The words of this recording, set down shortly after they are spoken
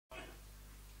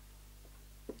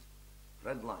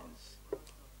red lines.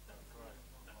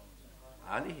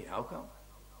 Ali, how come?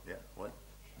 Yeah, what?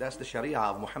 That's the Sharia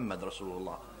of Muhammad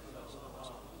Rasulullah.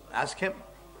 Ask him.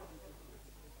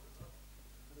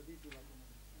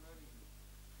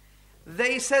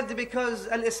 They said because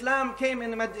Al-Islam came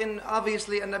in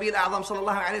obviously, Nabi Al-A'zam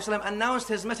sallallahu alayhi wa sallam announced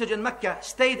his message in Mecca,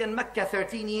 stayed in Mecca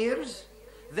 13 years,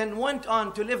 then went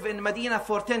on to live in Medina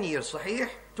for 10 years, sahih?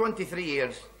 23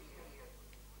 years.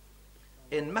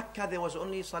 In Mecca there was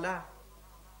only salah.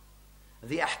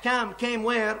 The ahkam came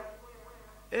where?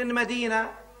 In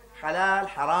Medina. Halal,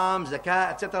 haram,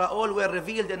 zakah, etc. all were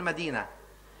revealed in Medina.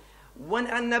 When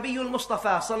An-Nabi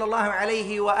al-Mustafa sallallahu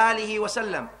alayhi wa alihi wa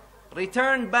sallam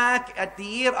returned back at the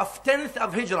year of 10th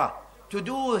of Hijrah to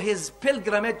do his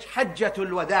pilgrimage,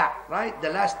 Hajjatul Wada', right? The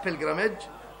last pilgrimage.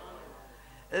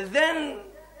 Then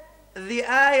the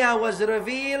ayah was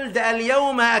revealed,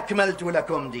 Al-Yawma akmaltu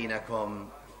lakum dinakum.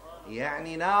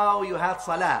 يعني now you had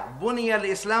salah. بني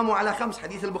الإسلام على خمس.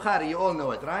 Hadith al-Bukhari, you all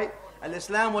know it, right?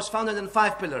 Al-Islam was founded in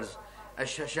 5 pillars.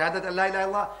 Shahadat an la ilaha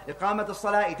illallah, Iqamat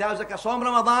al-Salah, Ita' zakah, Sawm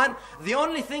Ramadan. The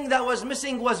only thing that was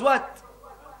missing was what?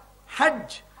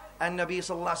 Hajj. And Nabi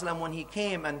sallallahu alayhi wa sallam, when he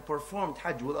came and performed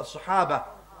Hajj with the Sahaba,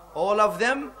 all of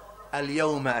them,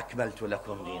 Al-Yawma akmaltu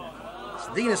lakum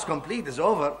dinakum. Deen is complete, is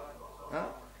over.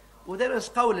 Well, there is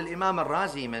qawl, Imam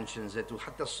al-Razi mentions it,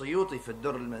 وحتى السيوطي في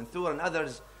الدر المنثور and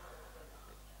others.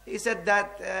 He said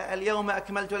that Al-Yawma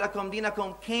akmaltu lakum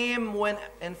dinakum came when,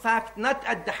 in fact, not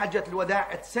at the Hajjat al-Wada'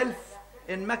 itself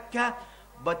in Mecca,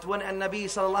 but when Nabi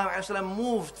sallallahu alayhi wa sallam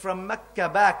moved from Mecca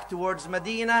back towards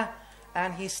Medina,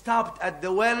 and he stopped at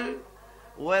the well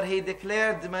where he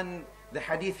declared, man, the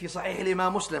hadith في صحيح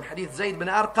الإمام مسلم, hadith Zayd bin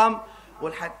Arqam,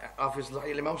 في صحيح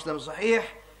الإمام مسلم صحيح,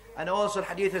 and also the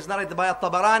hadith is narrated by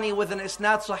At-Tabarani with an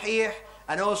isnad sahih,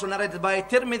 and also narrated by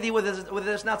Tirmidhi with an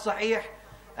isnad sahih,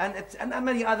 and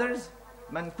many others.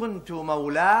 Man kuntu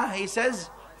mawlah, he says,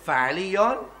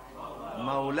 fa'aliyun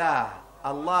mawlah,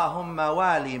 Allahumma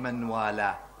wali man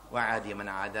wala, wa'adi man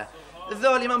ada.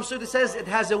 Though Imam Sudi says it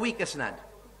has a weak isnad.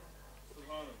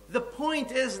 The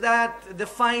point is that the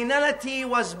finality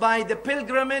was by the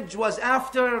pilgrimage, was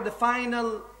after the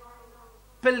final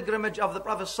pilgrimage of the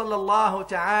Prophet sallallahu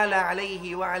ta'ala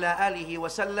alayhi wa ala alihi wa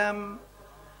sallam.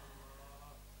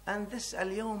 And this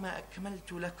al-yawma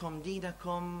akmaltu lakum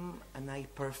dinakum, and I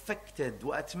perfected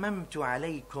wa atmamtu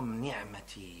alaykum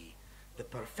ni'mati, the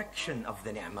perfection of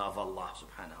the ni'mah of Allah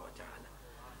subhanahu wa ta'ala.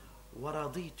 Wa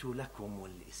raditu lakum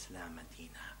al-islam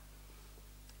dina.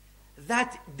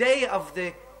 That day of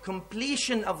the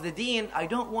completion of the deen, I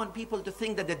don't want people to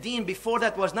think that the deen before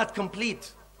that was not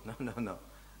complete. No.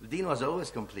 The deen was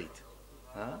always complete.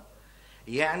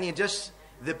 يعني just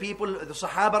the people, the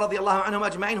Sahaba radiallahu anhum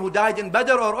ajma'in who died in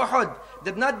Badr or Uhud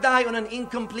did not die on an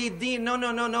incomplete deen.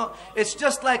 No. It's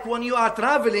just like when you are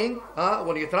traveling,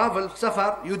 when you travel,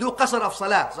 safar, you do qasr of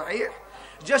salah, sahih?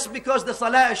 Just because the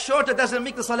salah is shorter doesn't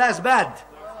make the salah as bad.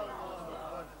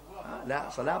 La,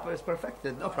 salah is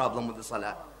perfected, no problem with the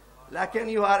salah. Lakin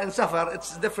you are in safar,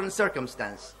 it's a different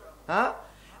circumstance.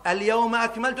 Al-yawma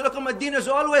akmaltu lakum, ad-din is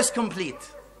always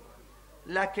complete.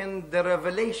 Lakin the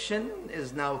revelation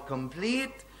is now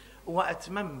complete. Wa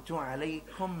atmamtu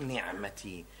alaykum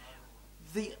ni'mati.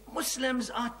 The Muslims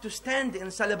ought to stand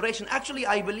in celebration. Actually,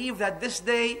 I believe that this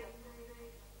day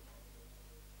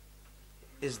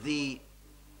is the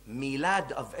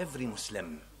milad of every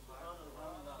Muslim.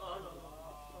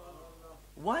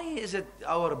 Why is it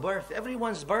our birth?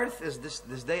 Everyone's birth is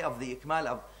this day of the ikmal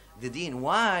of the deen.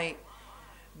 Why?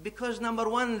 Because number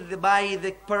one, by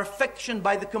the perfection,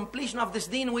 by the completion of this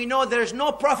deen, we know there is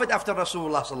no prophet after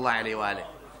Rasulullah sallallahu alaihi wasallam.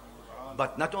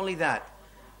 But not only that,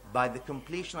 by the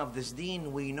completion of this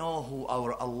deen, we know who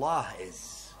our Allah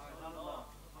is.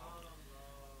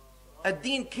 A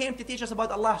deen came to teach us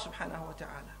about Allah subhanahu wa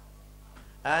ta'ala.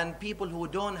 And people who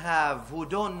don't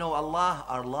know Allah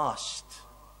are lost.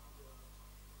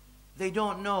 They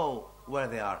don't know where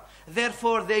they are.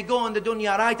 Therefore, they go on the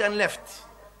dunya right and left.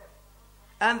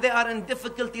 And they are in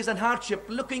difficulties and hardship,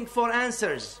 looking for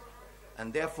answers.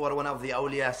 And therefore, one of the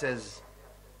awliya says,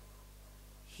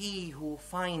 he who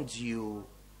finds you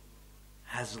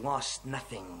has lost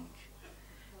nothing.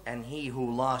 And he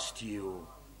who lost you,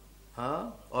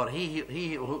 or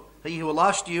he who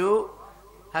lost you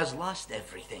has lost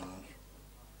everything.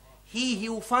 He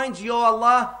who finds you, O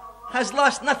Allah, has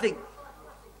lost nothing.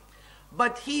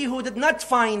 But he who did not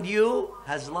find you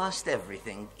has lost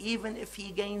everything, even if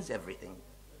he gains everything.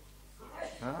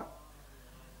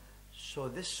 So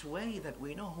this way that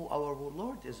we know who our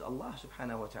Lord is, Allah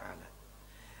subhanahu wa ta'ala.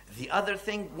 The other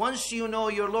thing, once you know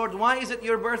your Lord, why is it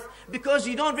your birth? Because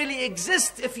you don't really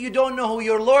exist if you don't know who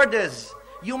your Lord is.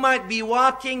 You might be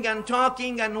walking and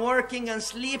talking and working and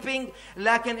sleeping.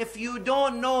 Lakin if you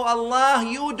don't know Allah,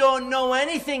 you don't know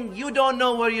anything. You don't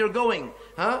know where you're going.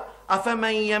 Huh?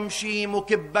 أَفَمَنْ يَمْشِي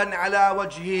مُكِبًّا عَلَى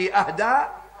وَجْهِهِ أَهْدَى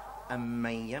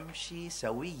أَمَّنْ يَمْشِي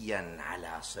سَوِيًّا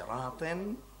عَلَى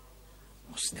صِرَاطٍ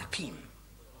مُسْتَقِيمٍ.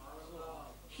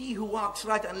 He who walks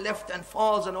right and left and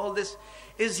falls and all this,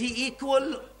 is he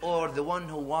equal or the one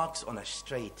who walks on a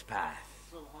straight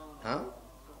path? Huh?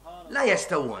 لا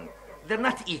يستوون. They're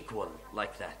not equal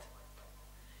like that.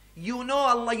 You know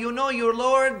Allah, you know your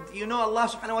Lord, you know Allah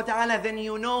subhanahu wa ta'ala, then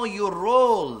you know your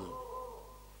role.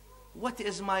 What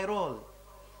is my role?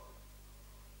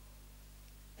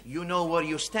 You know where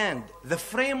you stand. The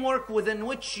framework within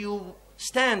which you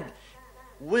stand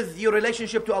with your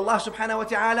relationship to Allah subhanahu wa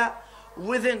ta'ala,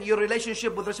 within your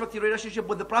relationship, with respect to your relationship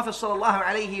with the Prophet sallallahu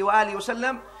alayhi wa alihi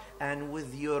wasallam, and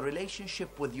with your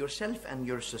relationship with yourself and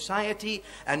your society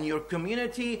and your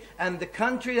community and the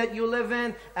country that you live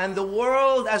in and the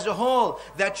world as a whole,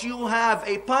 that you have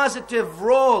a positive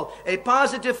role, a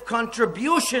positive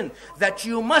contribution that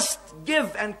you must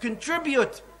give and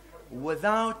contribute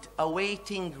without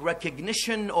awaiting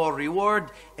recognition or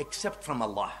reward except from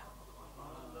Allah.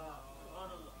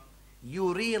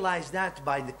 You realize that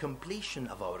by the completion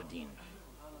of our deen.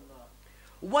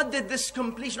 What did this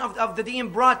completion of the deen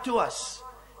brought to us?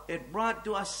 It brought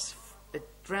to us,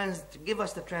 to give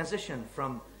us the transition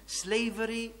from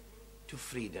slavery to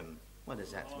freedom. What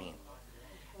does that mean?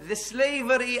 The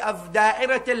slavery of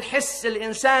دائرة الحس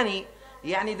الإنساني,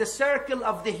 يعني the circle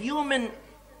of the human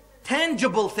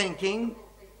tangible thinking,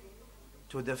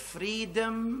 to the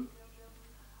freedom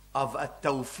of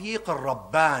التوفيق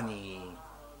الرباني,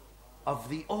 of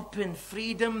the open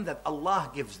freedom that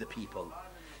Allah gives the people.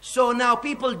 So now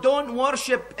people don't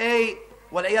worship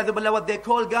what they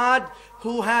call God,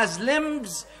 who has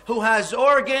limbs, who has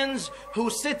organs, who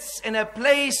sits in a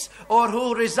place, or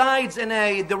who resides in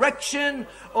a direction,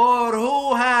 or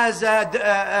who has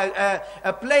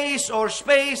a place or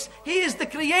space. He is the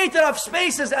creator of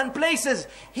spaces and places.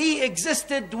 He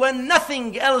existed when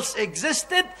nothing else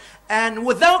existed, and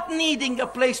without needing a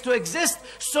place to exist,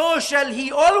 so shall He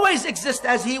always exist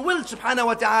as He will, subhanahu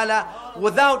wa ta'ala,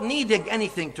 without needing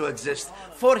anything to exist.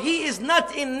 For He is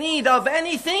not in need of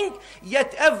anything,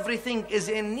 yet everything is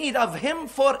in need of Him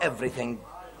for everything.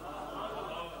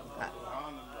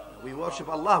 We worship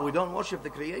Allah, we don't worship the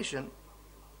creation.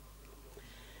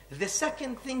 The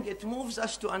second thing, it moves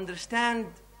us to understand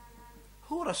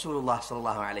who Rasulullah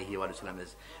sallallahu alayhi wa sallam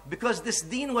is. Because this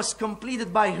deen was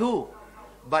completed by who?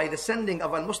 By the sending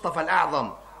of Al-Mustafa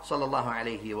Al-A'zam sallallahu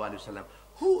alayhi wa sallam.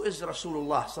 Who is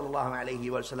Rasulullah sallallahu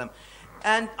alayhi wa sallam?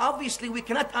 And obviously we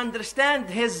cannot understand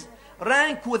his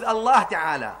rank with Allah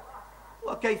Ta'ala.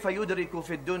 وَكَيْفَ يُدْرِكُ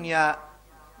فِي الدُّنْيَا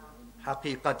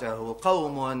حَقِيقَتَهُ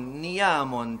قَوْمٌ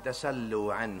نِيَامٌ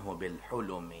تَسَلُّوا عَنْهُ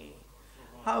بِالْحُلُمِ.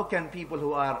 How can people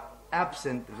who are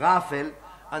absent, ghafil,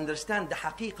 understand the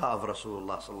haqiqah of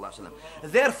Rasulullah sallallahu alaihi wasallam?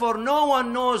 Therefore, no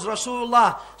one knows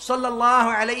Rasulullah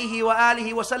sallallahu alaihi wa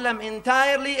alihi wasallam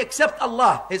entirely except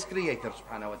Allah, His Creator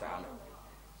subhanahu wa ta'ala.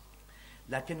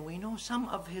 Lakin we know some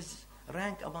of His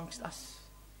rank amongst us,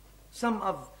 some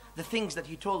of the things that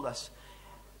He told us.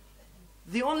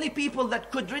 The only people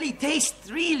that could really taste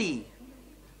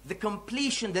the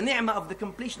completion, the ni'mah of the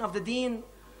completion of the deen,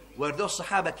 were those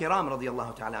Sahaba Kiram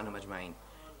radiyallahu ta'ala anhum ajma'in.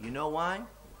 You know why?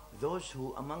 Those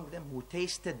who among them who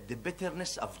tasted the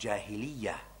bitterness of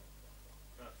Jahiliyyah.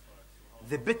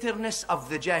 The bitterness of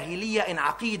the Jahiliyyah in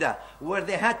Aqidah, where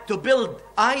they had to build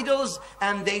idols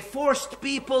and they forced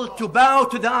people to bow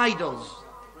to the idols.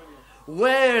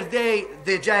 Where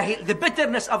the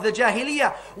bitterness of the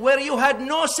Jahiliyyah, where you had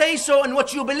no say-so in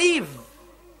what you believe.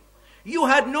 You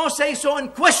had no say-so in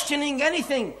questioning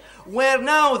anything. Where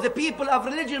now the people of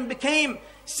religion became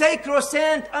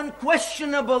sacrosanct,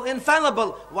 unquestionable,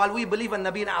 infallible, while we believe in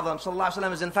Nabi A'zam sallallahu alaihi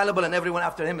wasallam is infallible and everyone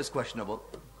after him is questionable.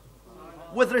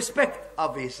 With respect,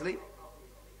 obviously.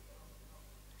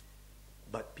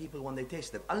 But people, when they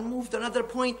tasted, I'll move to another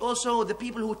point also, the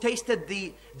people who tasted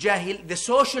the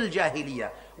social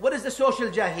jahiliyyah. What is the social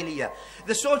jahiliyyah?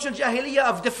 The social jahiliyyah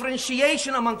of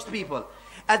differentiation amongst people.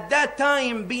 At that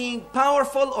time, being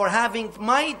powerful or having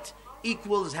might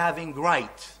equals having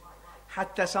right.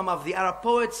 Hatta some of the Arab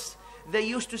poets, they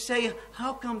used to say,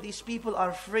 how come these people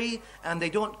are free and they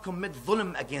don't commit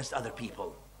dhulm against other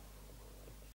people?